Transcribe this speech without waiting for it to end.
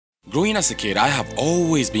Growing as a kid, I have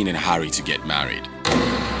always been in a hurry to get married.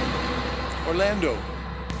 Orlando,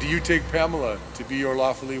 do you take Pamela to be your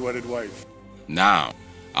lawfully wedded wife? Now,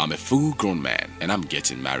 I'm a full-grown man and I'm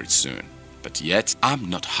getting married soon. But yet, I'm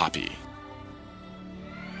not happy.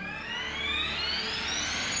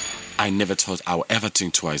 I never thought I would ever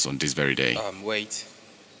think twice on this very day. Wait.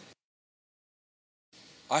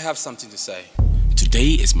 I have something to say.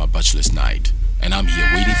 Today is my bachelor's night, and I'm here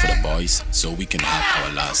waiting for the boys so we can have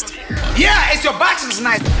our last. Yeah, it's your bachelor's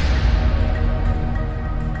night.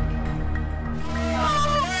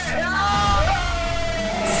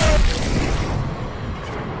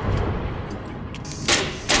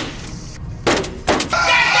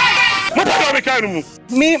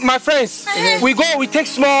 Me, my friends, we go, we take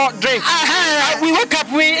small drink. We wake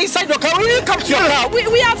up, we inside the car, we come to your car.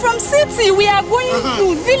 We are from city, we are going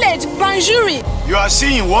to village, BANJURI. You are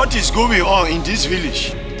seeing what is going on in this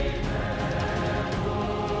village.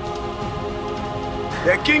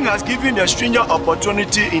 The king has given the stranger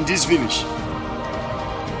opportunity in this village.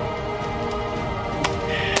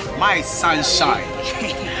 My sunshine.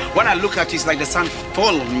 When I look at you, it's like the sun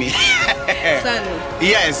fall on me. Sun?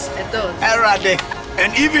 Yes. It does.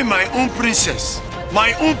 And even my own princess,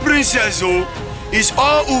 oh, is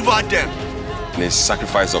all over them. It's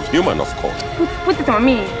sacrifice of human, of course. Put it on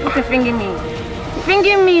me. Put your finger in me.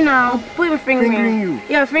 Finger me now. Put your finger in me. Fingering you?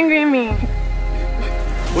 Yeah, fingering me.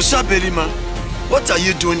 What's up, Belima? What are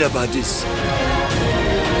you doing about this?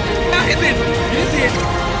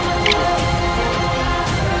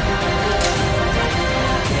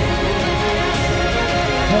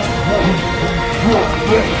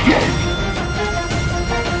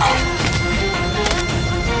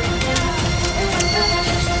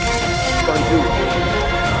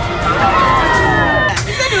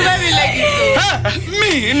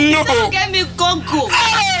 Me? No. Don't get me Congo.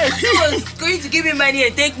 Hey! He was going to give me money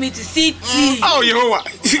and take me to city. Oh, Yehovah.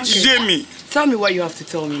 Jamie. Tell me what you have to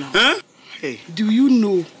tell me now. Huh? Hey. Do you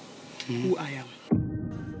know who I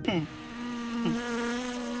am?